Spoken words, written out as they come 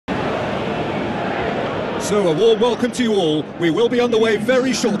So a warm welcome to you all. We will be on the way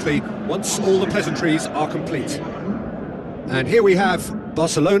very shortly, once all the pleasantries are complete. And here we have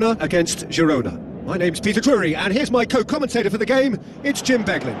Barcelona against Girona. My name's Peter Drury, and here's my co-commentator for the game, it's Jim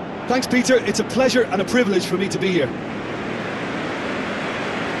Beglin. Thanks, Peter. It's a pleasure and a privilege for me to be here.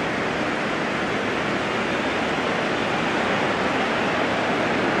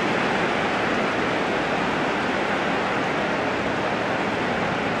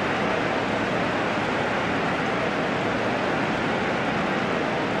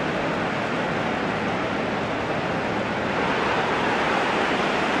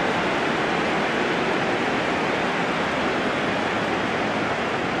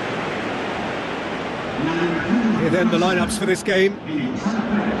 Here then the lineups for this game.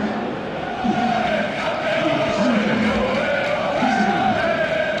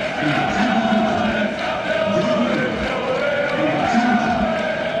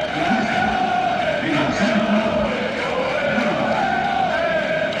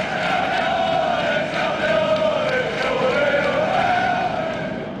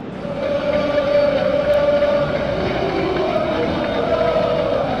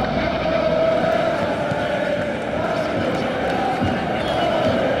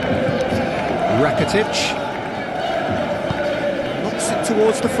 Rakitic knocks it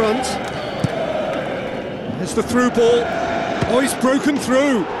towards the front. There's the through ball. Oh, he's broken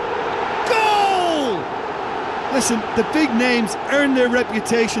through. Goal! Listen, the big names earn their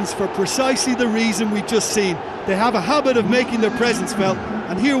reputations for precisely the reason we've just seen. They have a habit of making their presence felt,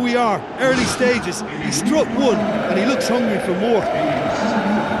 and here we are, early stages. He struck one, and he looks hungry for more.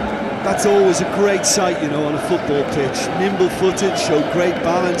 That's always a great sight, you know, on a football pitch. Nimble-footed, showed great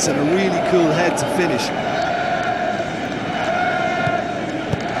balance and a really cool head to finish.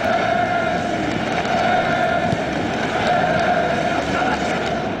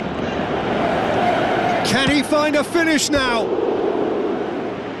 Can he find a finish now?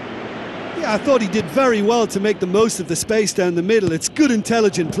 Yeah, I thought he did very well to make the most of the space down the middle. It's good,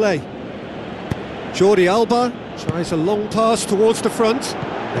 intelligent play. Jordi Alba tries a long pass towards the front.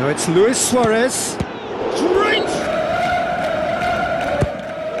 Now it's Luis Suarez. Great!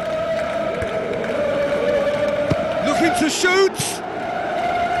 Looking to shoot!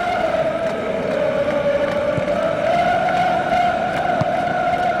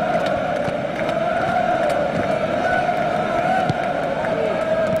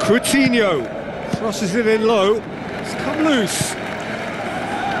 Coutinho crosses it in low. It's come loose.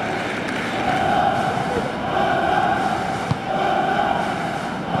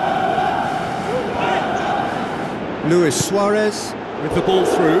 Luis Suarez with the ball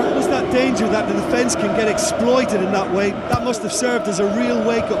through. There's that danger that the defence can get exploited in that way. That must have served as a real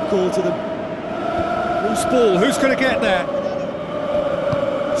wake-up call to them. Loose ball, who's going to get there?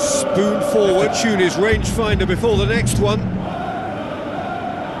 Spoon forward, tune his rangefinder before the next one.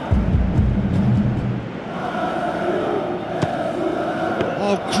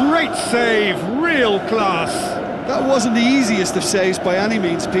 Oh, great save, real class. That wasn't the easiest of saves by any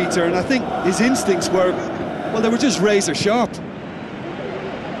means, Peter, and I think his instincts were, well, they were just razor sharp.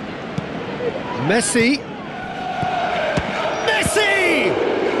 Messi!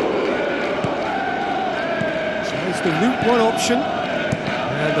 Tries the route one option,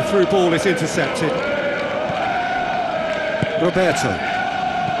 and the through ball is intercepted. Roberto.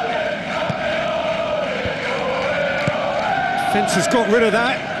 Defence has got rid of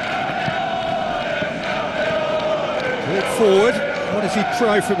that. Ball forward. What does he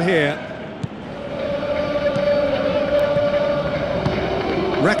try from here?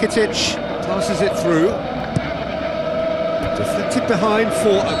 Rakitic passes it through. Deflected behind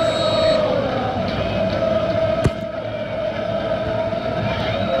for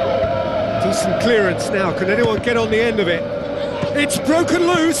decent clearance now. Can anyone get on the end of it? It's broken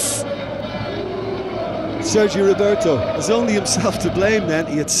loose! Sergio Roberto has only himself to blame then.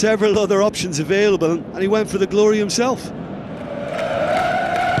 He had several other options available and he went for the glory himself.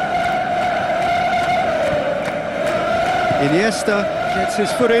 Iniesta gets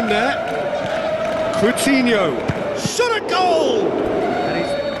his foot in there. Coutinho shot a goal! And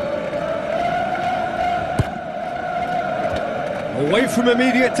he's away from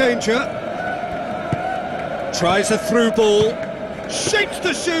immediate danger. Tries a through ball. Shapes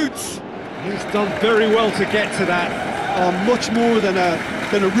to shoot! He's done very well to get to that. Much more than a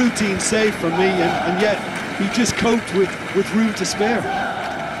routine save for me, and yet he just coped with room to spare.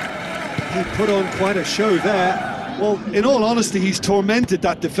 He put on quite a show there. Well, in all honesty, he's tormented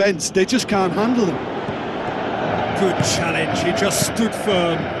that defence. They just can't handle him. Good challenge, he just stood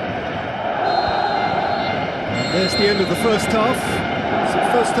firm. And there's the end of the first half.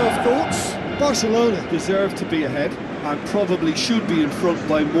 Some first half thoughts? Barcelona deserve to be ahead and probably should be in front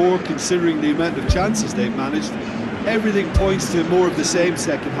by more considering the amount of chances they've managed. Everything points to more of the same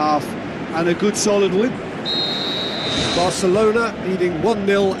second half and a good solid win. Barcelona leading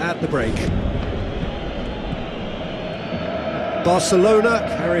 1-0 at the break. Barcelona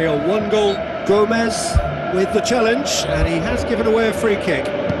carry a one-goal. Gomez with the challenge, and he has given away a free kick.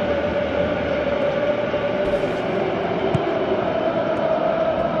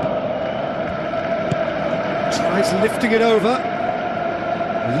 Tries lifting it over.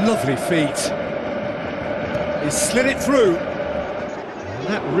 Lovely feet. He slid it through.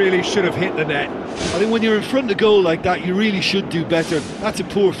 That really should have hit the net. I think when you're in front of goal like that, you really should do better. That's a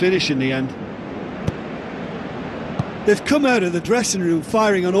poor finish in the end. They've come out of the dressing room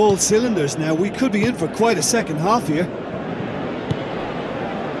firing on all cylinders now. We could be in for quite a second half here.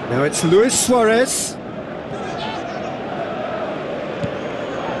 Now it's Luis Suarez.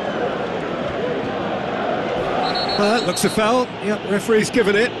 That looks a foul. Yep, referee's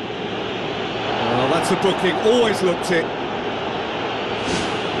given it. Oh, that's a booking. Always looked it.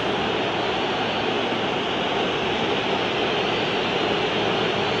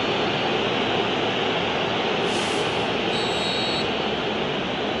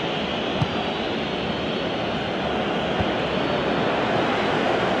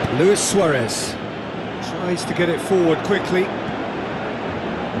 Luis Suarez tries to get it forward quickly.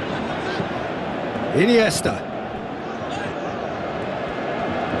 Iniesta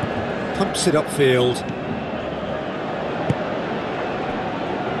pumps it upfield.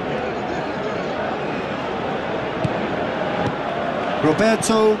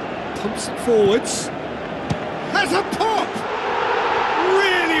 Roberto pumps it forwards. Has a pop!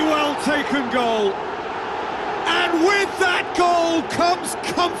 Really well taken goal. And with that goal comes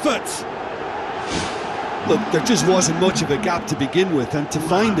comfort. Look, there just wasn't much of a gap to begin with, and to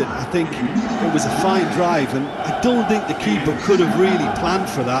find it, I think it was a fine drive, and I don't think the keeper could have really planned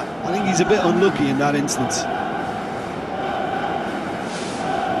for that. I think he's a bit unlucky in that instance.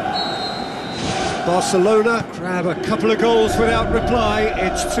 Barcelona grab a couple of goals without reply.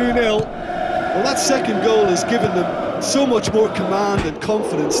 It's 2-0. Well, that second goal has given them so much more command and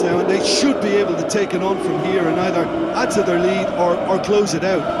confidence now, and they should be able to take it on from here and either add to their lead or close it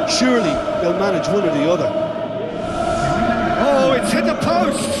out. Surely they'll manage one or the other. Oh, it's hit the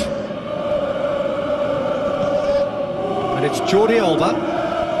post! And it's Jordi Alba.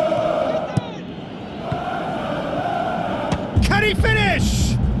 Can he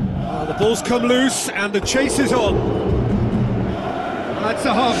finish? Oh, the ball's come loose and the chase is on. That's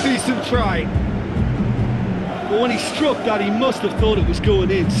a half-decent try. But when he struck that, he must have thought it was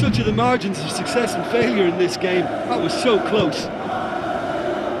going in. Such are the margins of success and failure in this game. That was so close.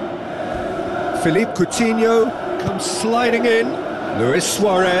 Philippe Coutinho comes sliding in. Luis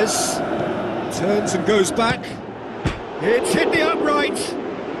Suarez turns and goes back. It's hit the upright.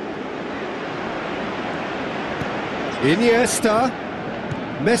 Iniesta.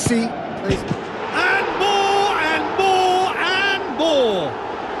 Messi plays. And more and more and more.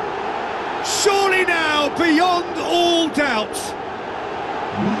 Surely now, beyond all doubt.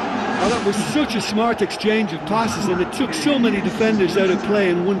 Well, that was such a smart exchange of passes, and it took so many defenders out of play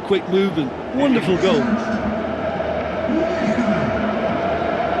in one quick movement. Wonderful goal.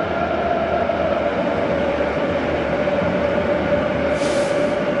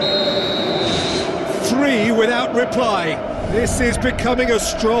 Three without reply. This is becoming a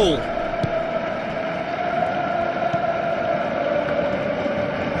stroll.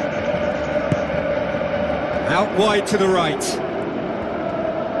 Out wide to the right.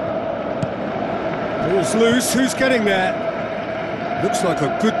 Ball's loose, who's getting there? Looks like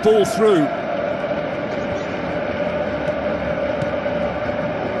a good ball through.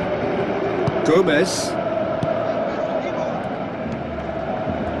 Gomez.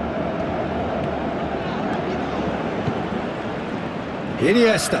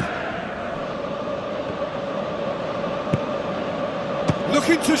 Iniesta.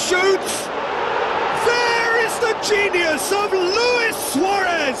 Looking to shoot. The genius of Luis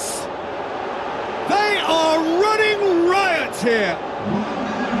Suarez. They are running riot here.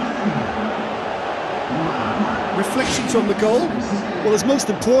 Reflections on the goal. Well, his most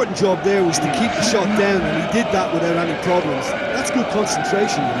important job there was to keep the shot down, and he did that without any problems. That's good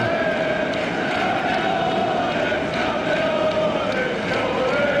concentration, you know.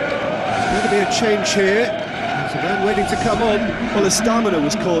 There's going to be a change here. There's a man waiting to come on. Well, his stamina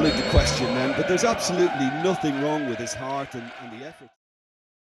was called into question then, but there's absolutely nothing wrong with his heart and the effort.